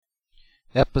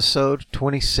Episode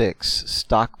 26,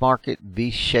 Stock Market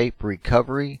V-Shape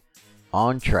Recovery,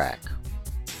 on track.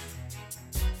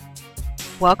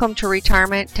 Welcome to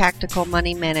Retirement Tactical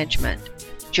Money Management.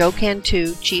 Joe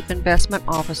Cantu, Chief Investment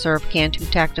Officer of Cantu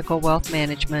Tactical Wealth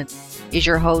Management, is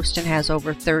your host and has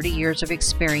over 30 years of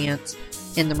experience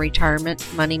in the retirement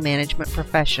money management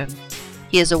profession.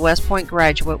 He is a West Point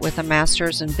graduate with a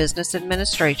master's in business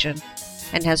administration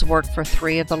and has worked for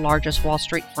 3 of the largest Wall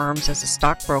Street firms as a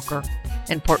stockbroker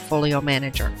and portfolio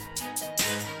manager.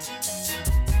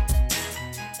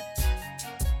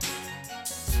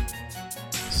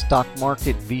 Stock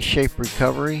market V-shaped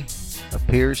recovery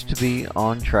appears to be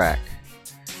on track.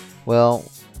 Well,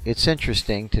 it's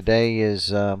interesting. Today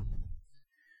is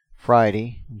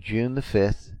Friday, June the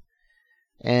 5th,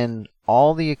 and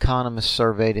all the economists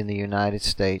surveyed in the United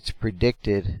States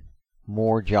predicted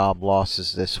more job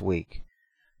losses this week.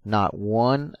 Not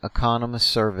one economist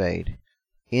surveyed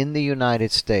in the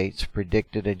United States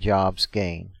predicted a jobs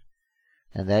gain.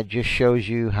 And that just shows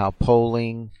you how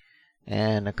polling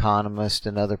and economists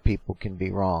and other people can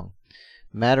be wrong.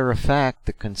 Matter of fact,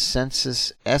 the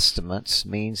consensus estimates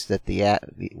means that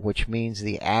which means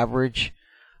the average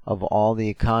of all the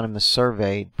economists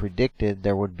surveyed predicted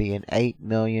there would be an 8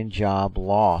 million job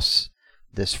loss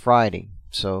this Friday.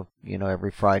 So,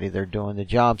 every Friday they're doing the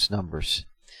jobs numbers.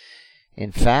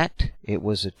 In fact, it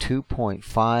was a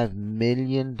 $2.5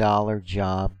 million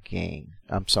job gain.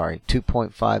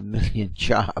 2.5 million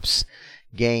jobs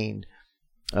gained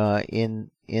in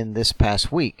this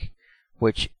past week,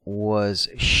 which was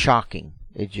shocking.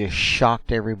 It just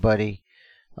shocked everybody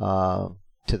to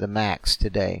the max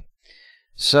today.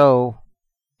 So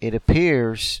it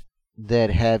appears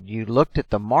that had you looked at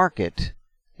the market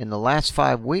in the last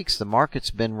 5 weeks, the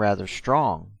market's been rather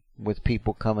strong with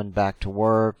people coming back to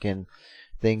work and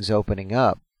things opening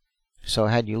up. So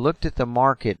had you looked at the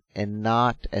market and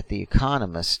not at the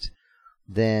economist,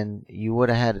 then you would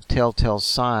have had a telltale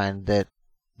sign that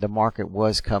the market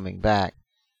was coming back.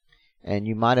 And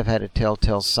you might have had a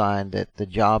telltale sign that the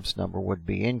jobs number would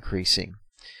be increasing.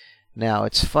 Now,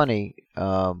 it's funny,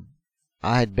 I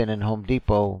had been in Home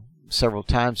Depot several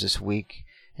times this week,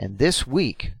 and this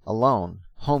week alone,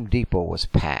 Home Depot was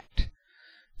packed.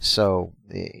 So,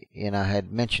 I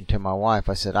had mentioned to my wife,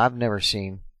 I said, I've never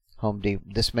seen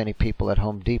this many people at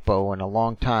Home Depot in a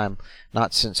long time,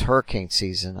 not since hurricane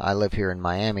season. I live here in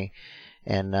Miami,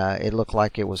 and it looked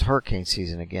like it was hurricane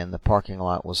season again. The parking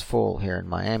lot was full here in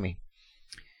Miami.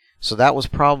 So that was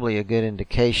probably a good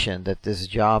indication that this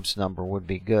jobs number would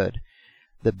be good.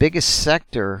 The biggest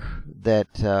sector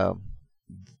that the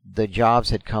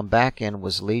jobs had come back in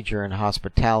was leisure and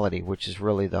hospitality, which is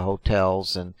really the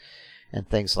hotels and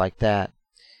things like that.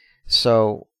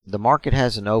 So the market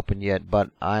hasn't opened yet, but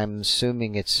I'm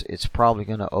assuming it's probably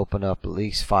going to open up at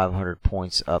least 500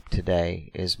 points up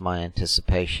today is my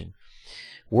anticipation.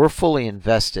 We're fully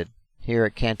invested here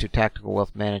at Cantu Tactical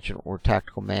Wealth Management. We're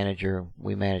tactical manager.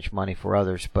 We manage money for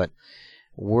others, but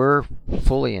we're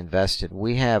fully invested.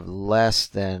 We have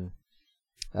probably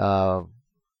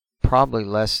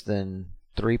less than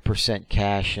 3%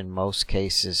 cash in most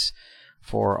cases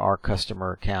for our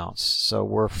customer accounts. So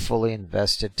we're fully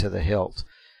invested to the hilt.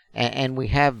 And we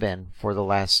have been for the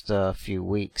last few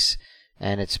weeks,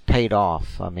 and it's paid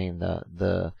off. I mean,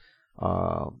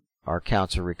 our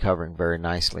accounts are recovering very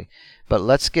nicely. But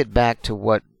let's get back to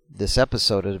what this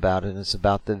episode is about, and it's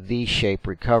about the V-shape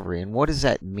recovery. And what does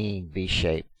that mean,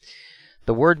 V-shape?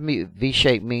 The word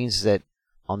V-shape means that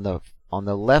on the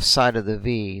left side of the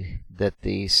V, that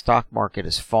the stock market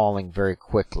is falling very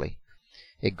quickly.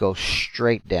 It goes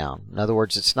straight down. In other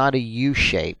words, it's not a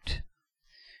U-shaped.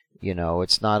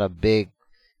 It's not a big,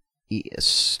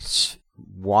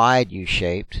 wide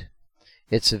U-shaped.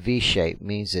 It's a V-shape.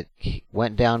 Means it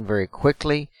went down very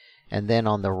quickly, and then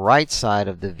on the right side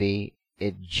of the V,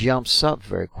 it jumps up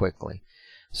very quickly.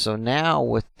 So now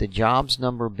with the jobs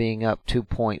number being up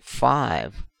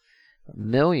 2.5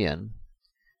 million,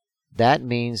 that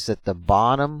means that the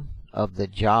bottom of the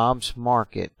jobs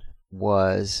market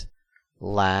was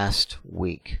last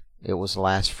week. It was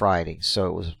last Friday, so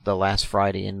it was the last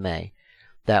Friday in May.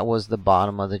 That was the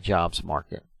bottom of the jobs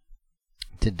market.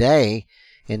 Today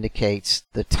indicates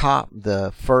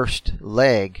the first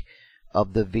leg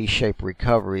of the V-shaped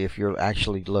recovery if you're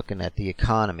actually looking at the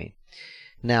economy.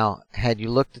 Now, had you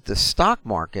looked at the stock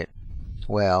market,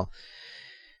 well,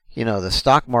 the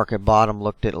stock market bottom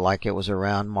looked at like it was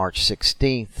around March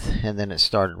 16th, and then it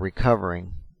started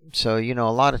recovering. So, a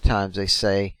lot of times they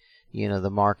say, the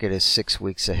market is 6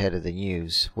 weeks ahead of the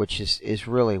news, which is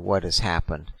really what has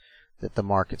happened, that the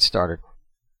market started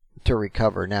to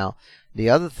recover. Now, the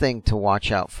other thing to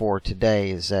watch out for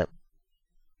today is that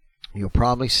you'll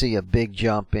probably see a big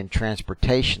jump in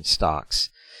transportation stocks.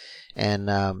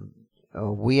 And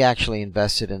we actually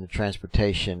invested in the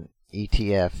transportation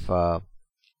ETF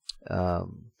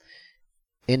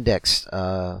index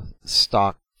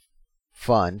stock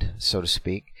fund, so to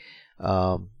speak,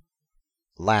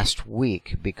 last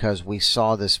week because we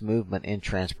saw this movement in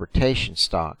transportation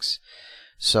stocks.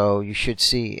 So you should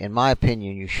see, in my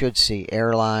opinion, you should see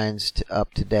airlines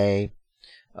up today,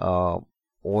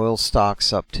 oil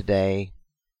stocks up today,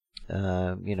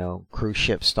 cruise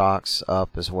ship stocks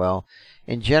up as well.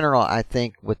 In general, I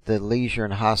think with the leisure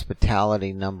and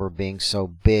hospitality number being so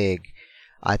big,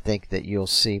 I think that you'll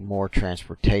see more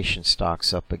transportation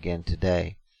stocks up again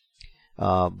today.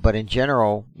 But in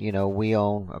general, we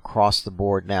own across the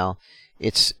board now.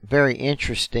 It's very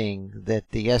interesting that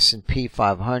the S&P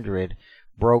 500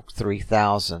 broke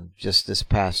 3,000 just this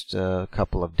past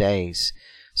couple of days.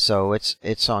 So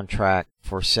it's on track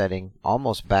for setting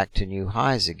almost back to new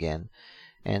highs again.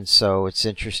 And so it's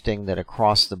interesting that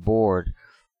across the board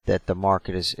that the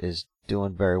market is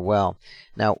doing very well.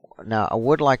 Now I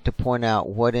would like to point out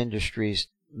what industries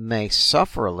may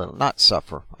suffer a little. Not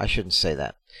suffer, I shouldn't say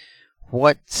that.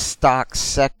 What stock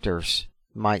sectors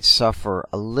might suffer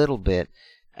a little bit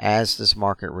as this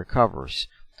market recovers.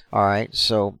 All right,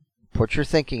 so put your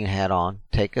thinking hat on,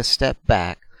 take a step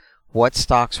back. What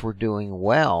stocks were doing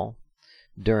well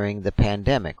during the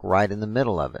pandemic, right in the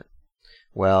middle of it?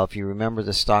 Well, if you remember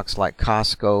the stocks like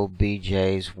Costco,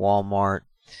 BJ's, Walmart,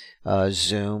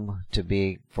 Zoom, to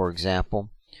be, for example,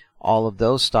 all of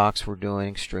those stocks were doing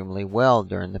extremely well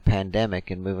during the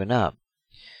pandemic and moving up.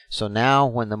 So now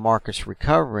when the market's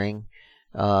recovering,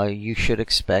 you should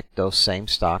expect those same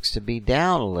stocks to be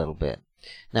down a little bit.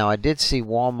 Now, I did see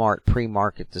Walmart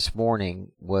pre-market this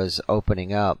morning was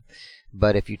opening up,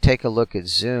 but if you take a look at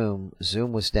Zoom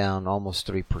was down almost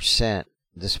 3%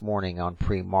 this morning on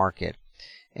pre-market.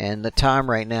 And the time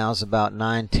right now is about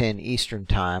 9:10 Eastern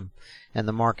time, and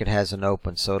the market hasn't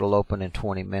opened, so it'll open in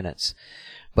 20 minutes.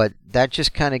 But that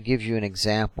just kind of gives you an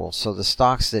example. So the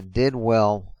stocks that did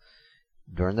well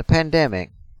during the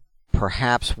pandemic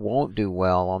perhaps won't do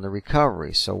well on the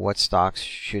recovery. So what stocks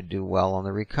should do well on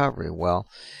the recovery? Well,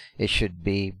 it should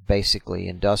be basically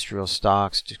industrial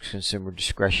stocks, consumer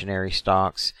discretionary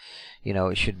stocks.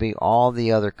 It should be all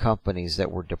the other companies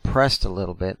that were depressed a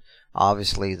little bit.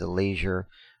 Obviously, the leisure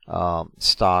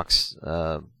stocks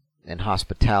and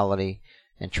hospitality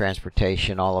and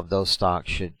transportation, all of those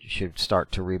stocks should start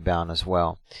to rebound as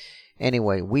well.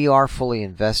 Anyway, we are fully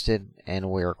invested and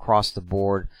we're across the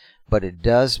board, but it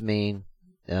does mean,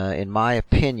 in my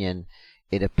opinion,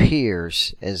 it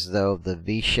appears as though the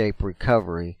V-shaped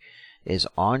recovery is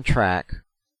on track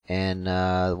and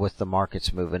with the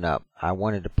markets moving up. I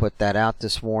wanted to put that out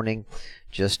this morning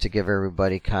just to give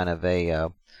everybody kind of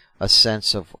a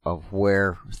sense of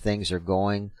where things are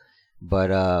going.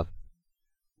 But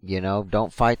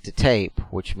don't fight the tape,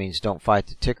 which means don't fight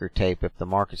the ticker tape. If the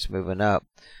market's moving up,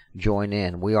 join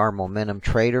in. We are momentum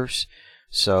traders,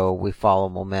 so we follow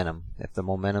momentum. If the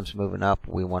momentum's moving up,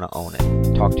 we want to own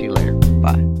it. Talk to you later.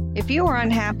 Bye. If you are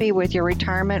unhappy with your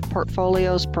retirement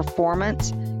portfolio's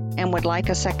performance and would like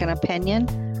a second opinion,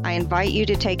 I invite you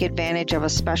to take advantage of a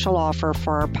special offer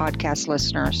for our podcast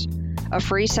listeners. A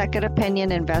free second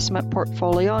opinion investment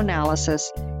portfolio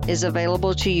analysis is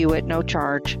available to you at no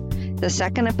charge. The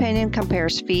second opinion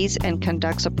compares fees and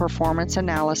conducts a performance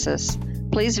analysis.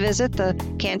 Please visit the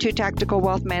Cantu Tactical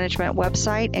Wealth Management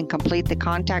website and complete the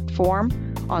contact form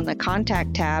on the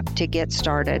Contact tab to get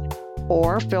started.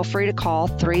 Or feel free to call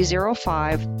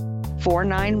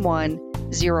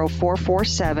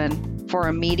 305-491-0447 for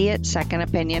immediate second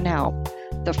opinion help.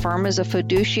 The firm is a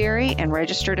fiduciary and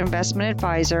registered investment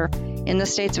advisor in the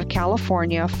states of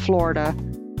California, Florida,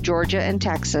 Georgia, and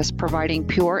Texas, providing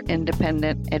pure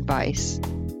independent advice.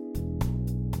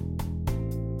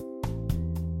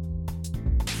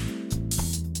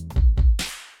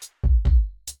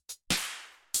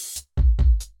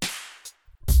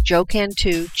 Joe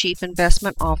Cantu, Chief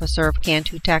Investment Officer of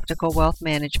Cantu Tactical Wealth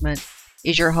Management,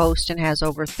 is your host and has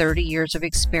over 30 years of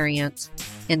experience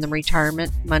in the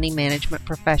retirement money management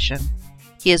profession.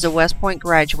 He is a West Point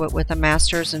graduate with a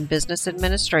master's in business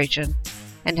administration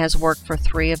and has worked for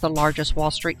 3 of the largest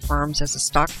Wall Street firms as a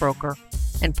stockbroker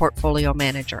and portfolio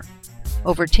manager.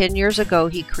 Over 10 years ago,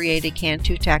 he created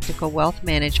Cantu Tactical Wealth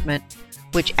Management,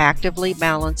 which actively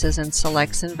balances and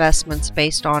selects investments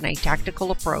based on a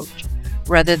tactical approach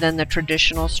rather than the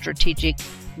traditional strategic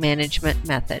management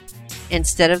method.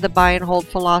 Instead of the buy and hold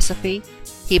philosophy,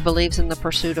 he believes in the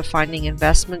pursuit of finding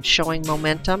investments showing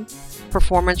momentum,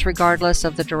 performance regardless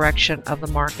of the direction of the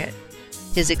market.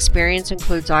 His experience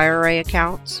includes IRA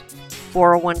accounts,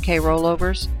 401k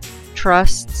rollovers,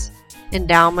 trusts,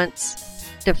 endowments,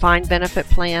 defined benefit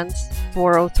plans,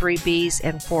 403bs,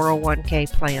 and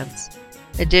 401k plans.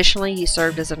 Additionally, he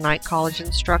served as a night college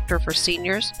instructor for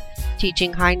seniors,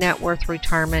 teaching high net worth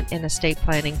retirement and estate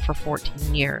planning for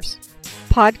 14 years.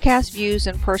 Podcast views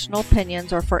and personal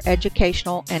opinions are for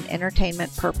educational and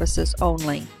entertainment purposes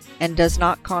only and does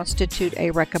not constitute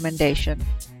a recommendation.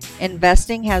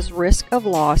 Investing has risk of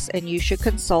loss, and you should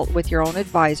consult with your own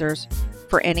advisors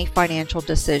for any financial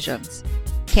decisions.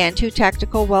 Cantu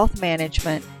Tactical Wealth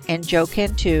Management and Joe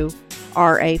Cantu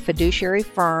are a fiduciary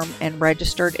firm and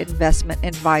registered investment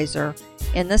advisor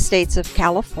in the states of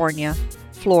California,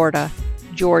 Florida,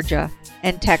 Georgia,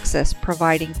 and Texas,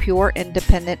 providing pure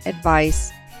independent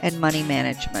advice and money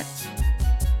management.